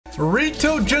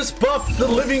Rito just buffed the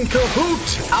living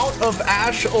Kahoot out of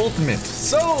Ashe Ultimate.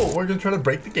 So we're gonna try to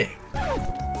break the game.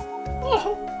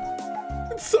 Oh,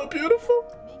 it's so beautiful.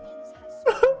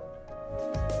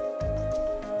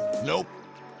 Nope.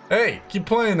 Hey, keep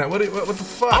playing that. What the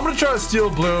fuck? I'm gonna try to steal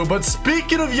blue, but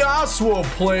speaking of Yasuo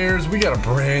players, we got a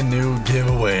brand new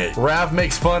giveaway. Rav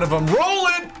makes fun of him. Roll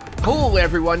it! Hello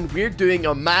everyone, we're doing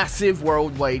a massive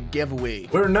worldwide giveaway.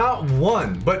 We're not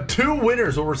one, but 2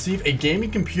 winners will receive a gaming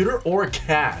computer or a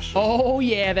cash. Oh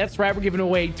yeah, that's right, we're giving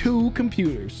away 2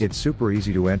 computers. It's super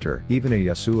easy to enter. Even a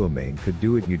Yasuo main could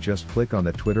do it. You just click on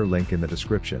the Twitter link in the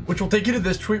description, which will take you to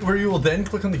this tweet where you will then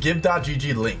click on the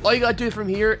give.gg link. All you gotta do from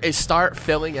here is start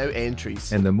filling out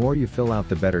entries. And the more you fill out,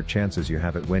 the better chances you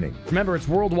have at winning. Remember, it's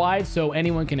worldwide, so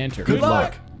anyone can enter. Good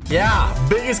luck. Yeah,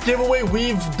 biggest giveaway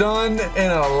we've done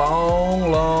in a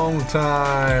long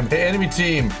time. Hey, enemy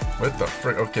team. What the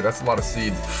frick? Okay, that's a lot of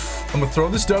seeds. I'm gonna throw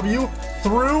this W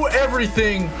through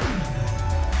everything.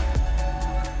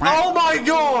 Oh my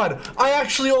god! I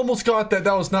actually almost got that.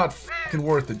 That was not fucking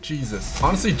worth it. Jesus.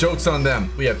 Honestly, joke's on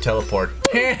them. We have teleport.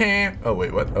 Oh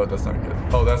wait, what? Oh, that's not good.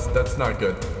 Oh, that's not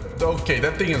good. Okay,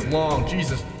 that thing is long.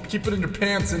 Jesus. Keep it in your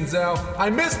pants, Inzal. I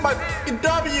missed my fucking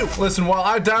W. Listen, while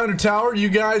I die under tower, you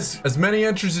guys, as many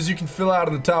entries as you can fill out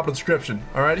in the top of the description.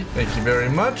 Alrighty? Thank you very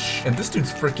much. And this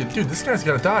dude's freaking, dude, this guy's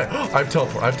gotta die. I have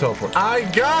teleport. I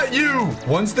got you.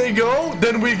 Once they go,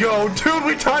 then we go. Dude,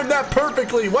 we timed that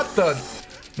perfectly. What the?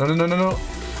 No.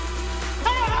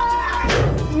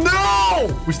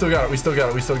 No! We still got it.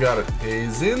 Hey,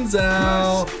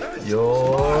 Zinzal.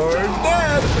 You're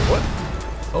dead. Wait, what?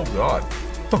 Oh, God.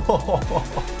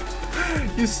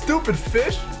 You stupid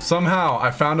fish. Somehow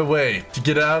I found a way to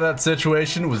get out of that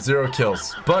situation with 0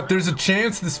 kills. But there's a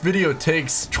chance this video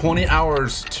takes 20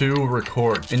 hours to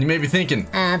record. And you may be thinking,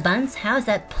 Buns, how is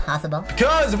that possible?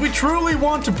 Because if we truly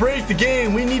want to break the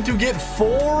game, we need to get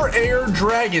 4 air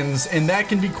dragons, and that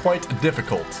can be quite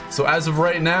difficult. So as of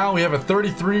right now, we have a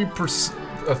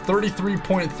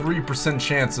 33.3%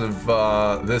 chance of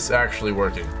this actually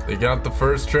working. They got the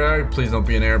first drag. Please don't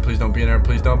be an air. Please don't be an air.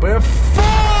 Please don't be a 4!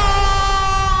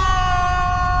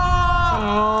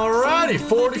 Alrighty,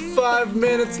 45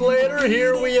 minutes later,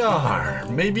 here we are.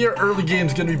 Maybe our early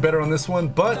game's gonna be better on this one,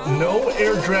 but no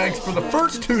air drags for the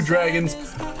first 2 dragons,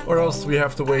 or else we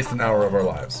have to waste an hour of our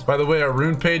lives. By the way, our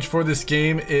rune page for this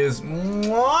game is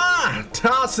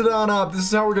toss it on up. This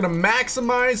is how we're gonna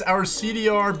maximize our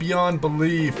CDR beyond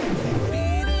belief.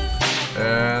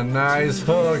 And nice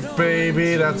hook,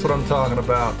 baby. That's what I'm talking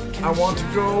about. I want to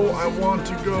go.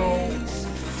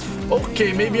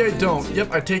 Okay, maybe I don't.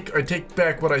 Yep, I take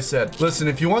back what I said. Listen,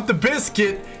 if you want the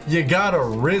biscuit, you gotta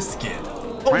risk it.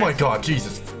 Oh my god,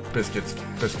 Jesus. Biscuits.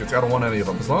 I don't want any of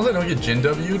them. As long as I don't get Jin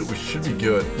W'd, we should be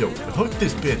good. Yo, hook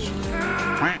this bitch.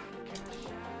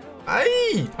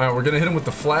 Aye! Alright, we're gonna hit him with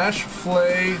the flash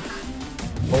flay.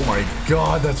 Oh my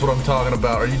god, that's what I'm talking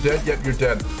about. Are you dead? Yep, you're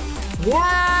dead.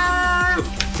 Ward!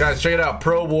 Guys, check it out.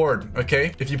 Pro ward,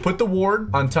 okay? If you put the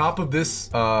ward on top of this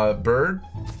bird,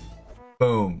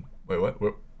 boom. Wait, what?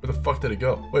 Where the fuck did it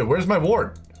go? Wait, where's my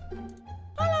ward?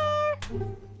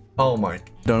 Oh my.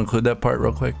 Don't include that part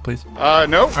real quick, please. No.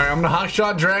 Alright, I'm gonna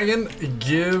hotshot dragon.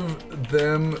 Give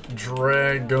them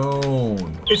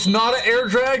dragon. It's not an air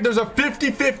drag. There's a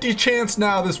 50-50 chance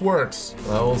now this works.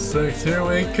 Level 6, here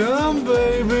we come,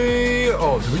 baby.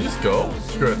 Oh, did we just go?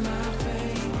 Screw it.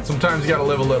 Sometimes you gotta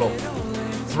live a little.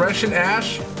 Thresh and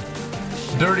Ashe.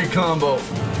 Dirty combo.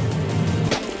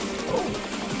 Oh.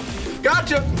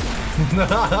 Gotcha.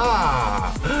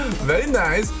 Very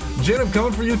nice. Jin, I'm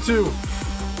coming for you too.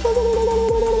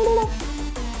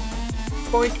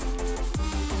 Boink.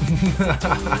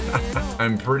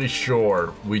 I'm pretty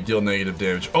sure we deal negative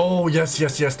damage. Oh, yes.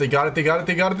 They got it.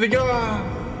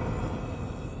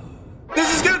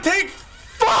 This is gonna take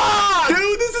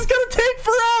dude, this is gonna take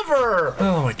forever.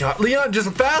 Oh my god. Leon,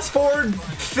 just fast forward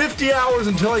 50 hours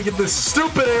until I get this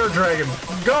stupid air dragon.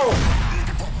 Go.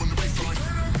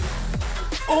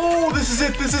 Oh, this is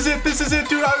it, dude.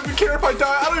 I don't even care if I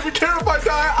die.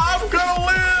 I'm gonna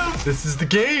live. This is the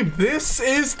game.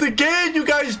 You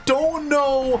guys don't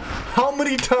know how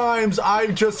many times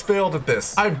I've just failed at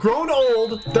this. I've grown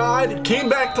old, died, came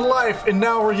back to life, and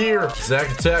now we're here. Zack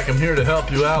Attack, I'm here to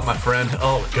help you out, my friend.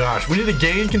 Oh gosh, we need to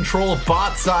gain control of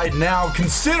bot side now,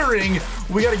 considering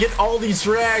we gotta get all these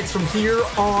drags from here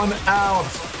on out.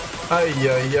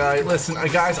 Listen,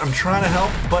 guys, I'm trying to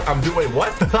help, but I'm doing, wait,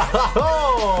 what?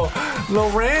 Oh,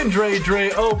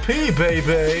 Lorandre OP,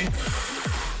 baby.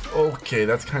 Okay,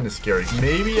 that's kind of scary.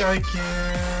 Maybe I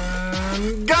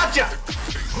can, gotcha.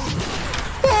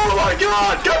 Oh! Oh my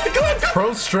god! Got the clip!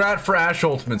 Pro strat for Ashe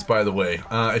ultimates, by the way.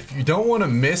 If you don't want to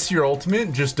miss your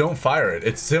ultimate, just don't fire it.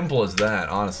 It's simple as that,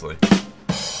 honestly.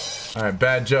 Alright,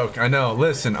 bad joke. I know.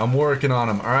 Listen, I'm working on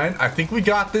them, alright? I think we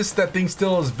got this. That thing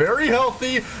still is very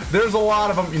healthy. There's a lot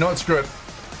of them. You know what? Screw it.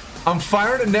 I'm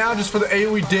firing it now just for the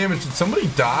AoE damage. Did somebody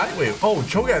die? Wait, oh,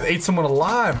 Cho'Gath ate someone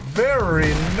alive.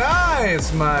 Very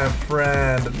nice, my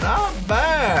friend. Not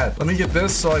bad. Let me get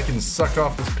this so I can suck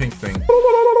off this pink thing.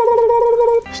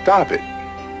 Stop it.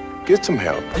 Get some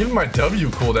help. Even my W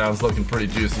cooldown's looking pretty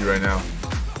juicy right now.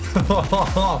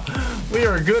 We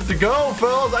are good to go,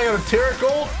 fellas. I got a Taric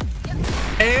ult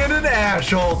and an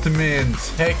Ashe ultimate.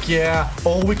 Heck yeah.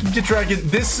 Oh, we can get dragon.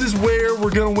 This is where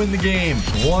we're gonna win the game.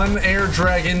 One air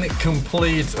dragon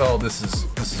complete. Oh, this is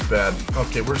bad.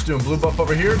 Okay, we're just doing blue buff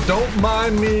over here. Don't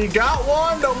mind me. Got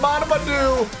one. Don't mind if I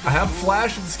do. I have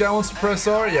flash if this guy wants to press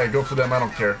R. Yeah, go for them. I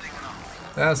don't care.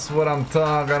 That's what I'm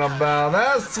talking about.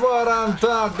 That's what I'm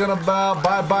talking about.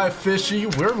 Bye-bye, fishy.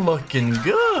 We're looking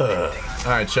good.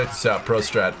 All right, check this out, pro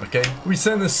strat, okay? We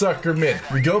send this sucker mid.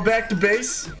 We go back to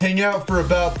base, hang out for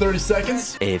about 30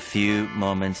 seconds. A few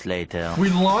moments later. We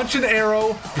launch an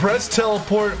arrow, press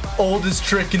teleport. Oldest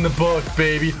trick in the book,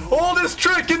 baby. Oldest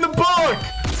trick in the book!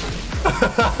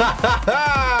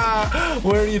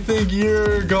 Where do you think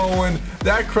you're going?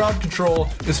 That crowd control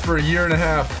is for a year and a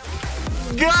half.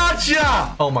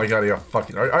 Gotcha! Oh my god,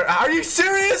 are you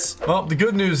serious? Well, the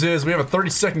good news is we have a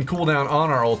 30-second cooldown on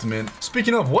our ultimate.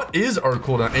 Speaking of, what is our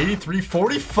cooldown? 83,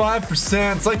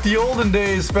 45%. It's like the olden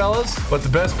days, fellas. But the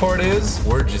best part is,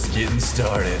 we're just getting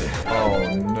started. Oh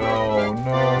no, no,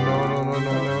 no, no,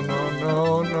 no, no,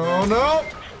 no, no, no, no.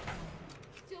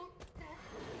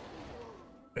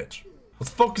 Bitch. Let's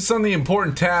focus on the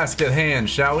important task at hand,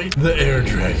 shall we? The air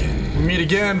dragon. We meet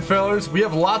again, fellas. We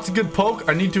have lots of good poke.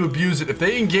 I need to abuse it. If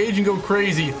they engage and go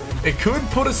crazy, it could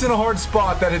put us in a hard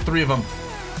spot. That hit 3 of them.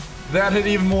 That hit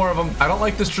even more of them. I don't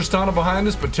like this Tristana behind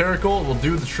us, but Taric ult will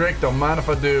do the trick. Don't mind if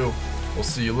I do. We'll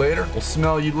see you later. We'll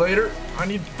smell you later. I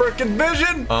need frickin'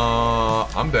 vision.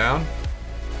 I'm down.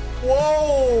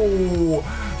 Whoa!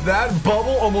 That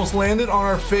bubble almost landed on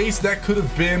our face. That could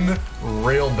have been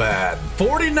real bad.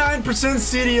 49%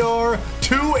 CDR,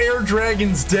 2 air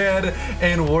dragons dead,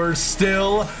 and we're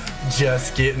still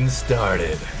just getting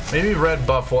started. Maybe red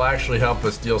buff will actually help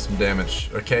us deal some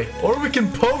damage, okay? Or we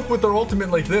can poke with our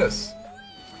ultimate like this.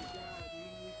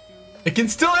 It can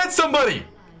still hit somebody!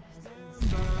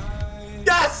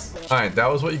 Yes! Alright, that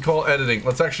was what you call editing.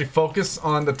 Let's actually focus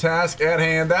on the task at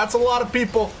hand. That's a lot of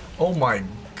people. Oh my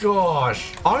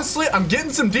gosh. Honestly, I'm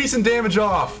getting some decent damage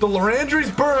off. The Lorandry's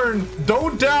burn.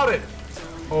 Don't doubt it.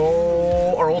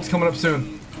 Oh, our ult's coming up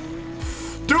soon.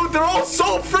 Dude, they're all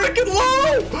so freaking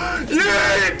low.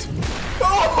 Yeet!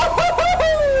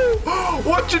 Oh,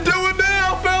 what you doing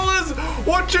now, fellas?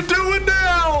 What you doing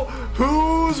now?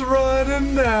 Who's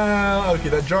running now? Okay,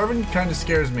 that Jarvan kind of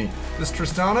scares me. This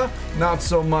Tristana, not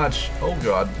so much. Oh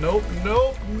god, nope,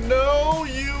 nope, no,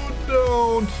 you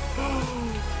don't.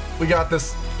 We got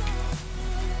this.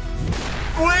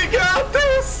 We got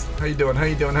this! How you doing? How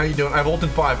you doing? How you doing? I have ult in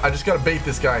 5. I just gotta bait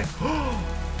this guy.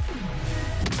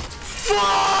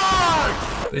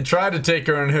 Fuck! They tried to take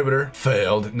our inhibitor.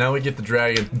 Failed. Now we get the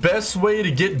dragon. Best way to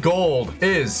get gold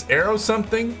is arrow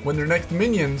something. When they're next to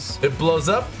minions, it blows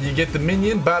up. You get the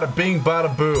minion. Bada bing,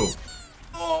 bada boo.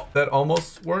 Oh, that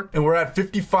almost worked. And we're at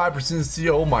 55% C.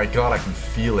 Oh my god, I can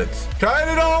feel it. Kite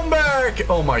it on back!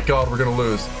 Oh my god, we're gonna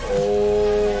lose.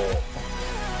 Oh.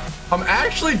 I'm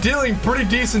actually dealing pretty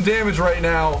decent damage right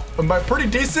now. And by pretty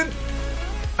decent,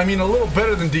 I mean a little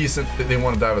better than decent. They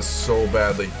want to dive us so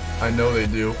badly. I know they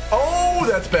do. Oh,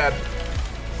 that's bad.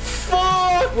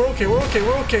 Fuck! We're okay, we're okay,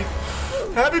 we're okay.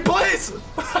 Happy place!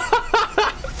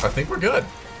 I think we're good.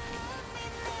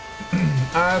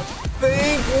 I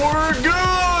think we're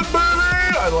good,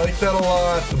 baby! I like that a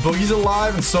lot. The boogie's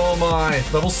alive and so am I.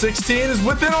 Level 16 is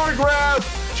within our grasp.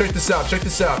 Check this out, check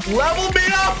this out. Level me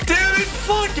up, damn it!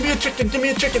 Fuck, give me a chicken, give me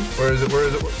a chicken. Where is it, where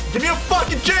is it? Give me a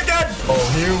fucking chicken! Oh,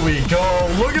 here we go.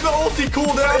 Look at the ulti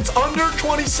cooldown. It's under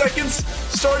 20 seconds.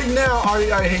 Starting now.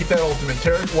 I hate that ultimate.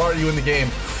 Taric, why are you in the game?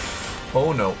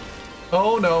 Oh no.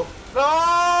 Oh no.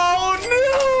 Oh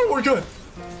no! We're good.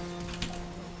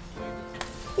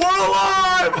 We're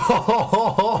alive!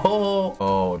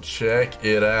 Oh, check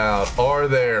it out. Are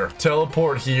there?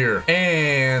 Teleport here.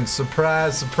 And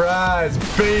surprise, surprise,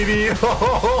 baby.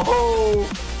 Oh,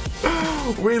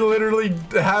 we literally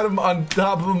had him on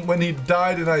top of him when he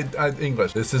died, and I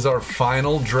English. This is our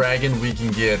final dragon we can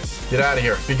get. Get out of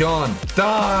here. Be gone.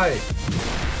 Die.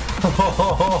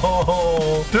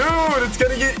 Oh, dude, it's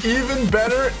gonna get even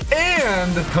better.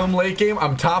 And come late game,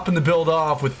 I'm topping the build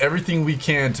off with everything we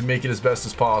can to make it as best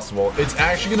as possible. It's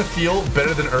actually gonna feel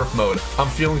better than Earth mode. I'm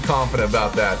feeling confident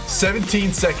about that.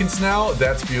 17 seconds now,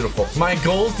 that's beautiful. My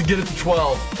goal is to get it to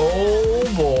 12. Oh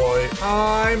boy,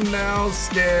 I'm now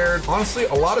scared. Honestly,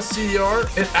 a lot of CDR,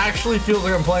 it actually feels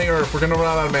like I'm playing Earth. We're gonna run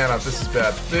out of mana. This is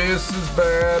bad. This is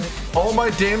bad. All my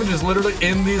damage is literally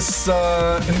in this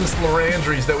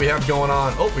Larandries that we have going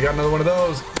on. Oh, we got another one of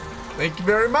those. Thank you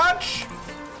very much.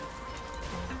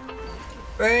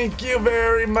 Thank you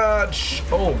very much.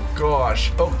 Oh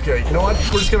gosh. Okay, you know what?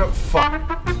 We're just gonna fuck.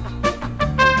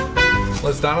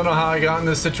 Listen, I don't know how I got in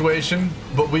this situation,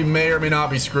 but we may or may not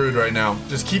be screwed right now.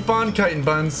 Just keep on kiting,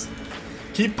 buns.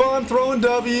 Keep on throwing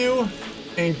W,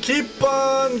 and keep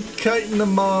on kiting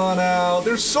them on out.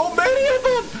 There's so many of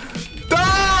them.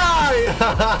 Die!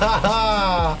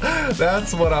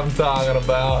 That's what I'm talking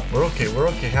about. We're okay. We're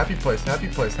okay. Happy place. Happy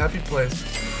place. Happy place.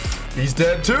 He's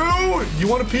dead too. You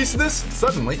want a piece of this?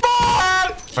 Suddenly. All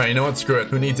right, you know what? Screw it.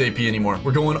 Who needs AP anymore?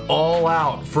 We're going all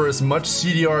out for as much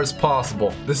CDR as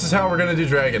possible. This is how we're gonna do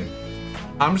Dragon.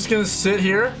 I'm just gonna sit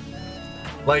here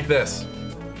like this.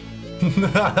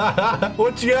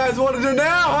 What you guys want to do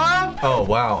now, huh? Oh,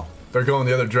 wow. They're going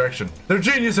the other direction. They're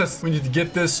geniuses. We need to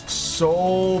get this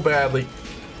so badly.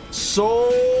 So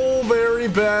very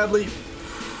badly.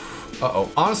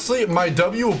 Uh-oh. Honestly, my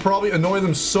W will probably annoy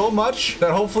them so much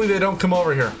that hopefully they don't come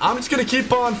over here. I'm just gonna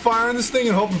keep on firing this thing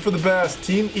and hoping for the best.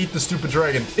 Team, eat the stupid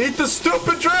dragon. Eat the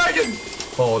stupid dragon!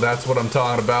 Oh, that's what I'm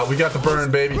talking about. We got the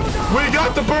burn, baby. We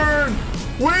got the burn!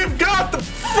 We've got the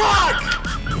fuck!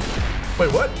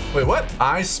 Wait, what? Wait, what?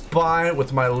 I spy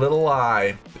with my little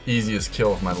eye. The easiest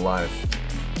kill of my life.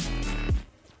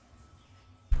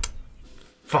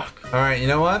 Fuck. All right, you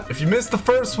know what? If you missed the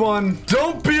first one,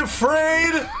 don't be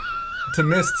afraid to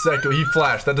miss the second. He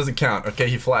flashed. That doesn't count. Okay,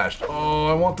 he flashed. Oh,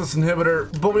 I want this inhibitor.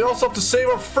 But we also have to save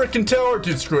our freaking tower.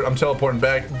 Dude, screw it. I'm teleporting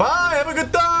back. Bye. Have a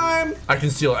good time. I can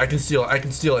steal it. I can steal it. I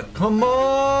can steal it. Come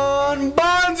on,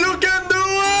 Bonds. You can do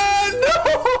it.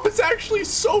 No, it's actually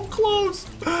so close.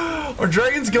 Our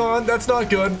dragon's gone. That's not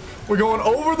good. We're going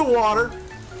over the water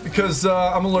because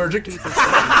I'm allergic.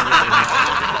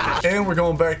 And we're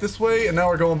going back this way. And now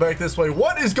we're going back this way.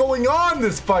 What is going on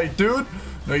this fight, dude?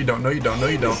 No, you don't. No, you don't. No,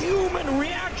 you don't. Human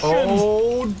reaction.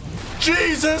 Oh,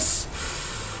 Jesus.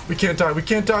 We can't die. We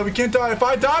can't die. We can't die. If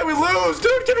I die, we lose.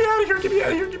 Dude, get me out of here. Get me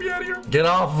out of here. Get me out of here. Get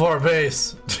off of our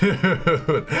base. Dude.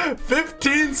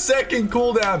 15-second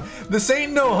cooldown. This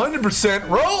ain't no 100%.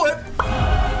 Roll it.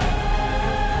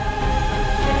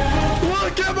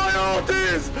 Look at my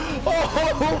ultis.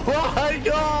 Oh, my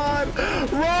God.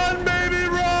 Run, baby,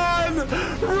 run.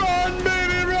 Run,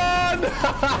 baby, run.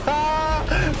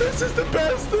 This is the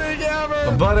best thing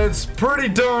ever. But it's pretty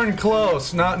darn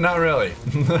close. Not really.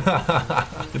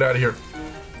 Get out of here.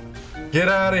 Get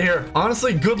out of here.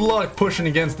 Honestly, good luck pushing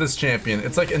against this champion.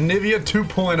 It's like Anivia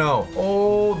 2.0.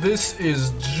 Oh, this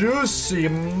is juicy.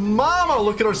 Mama,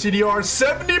 look at our CDR.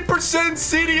 70%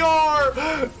 CDR.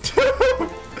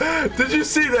 Dude, did you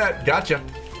see that? Gotcha.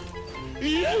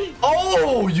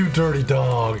 Oh, you dirty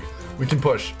dog. We can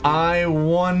push. I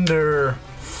wonder.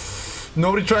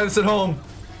 Nobody try this at home.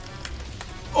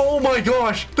 Oh my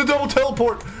gosh, the double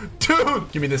teleport.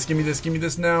 Dude, give me this, give me this, give me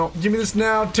this now. Give me this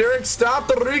now. Tarek, stop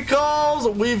the recalls.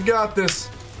 We've got this.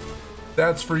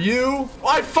 That's for you. Oh,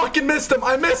 I fucking missed him.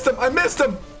 I missed him. I missed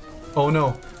him. Oh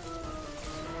no.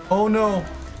 Oh no.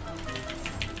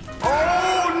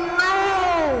 Oh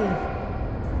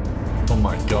no. Oh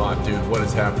my God, dude, what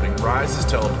is happening? Rise is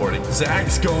teleporting.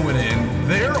 Zach's going in.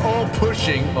 They're all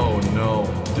pushing. Oh no.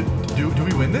 Do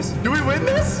we win this? Do we win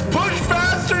this? Push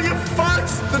faster, you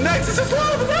fucks! The Nexus is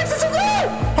low! The Nexus is low!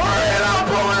 Hurry it up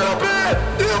a little bit!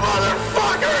 You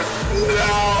motherfuckers! No!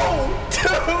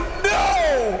 Dude, no!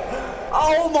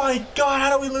 Oh my God, how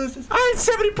do we lose this? I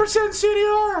had 70%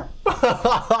 CDR!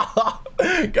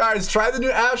 Guys, try the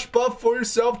new Ashe buff for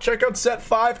yourself. Check out set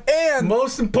 5. And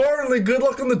most importantly, good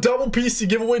luck on the double PC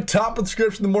giveaway. Top of the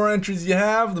description. The more entries you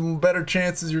have, the better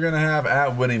chances you're going to have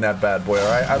at winning that bad boy, all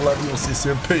right? I love you. We'll see you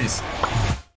soon. Peace.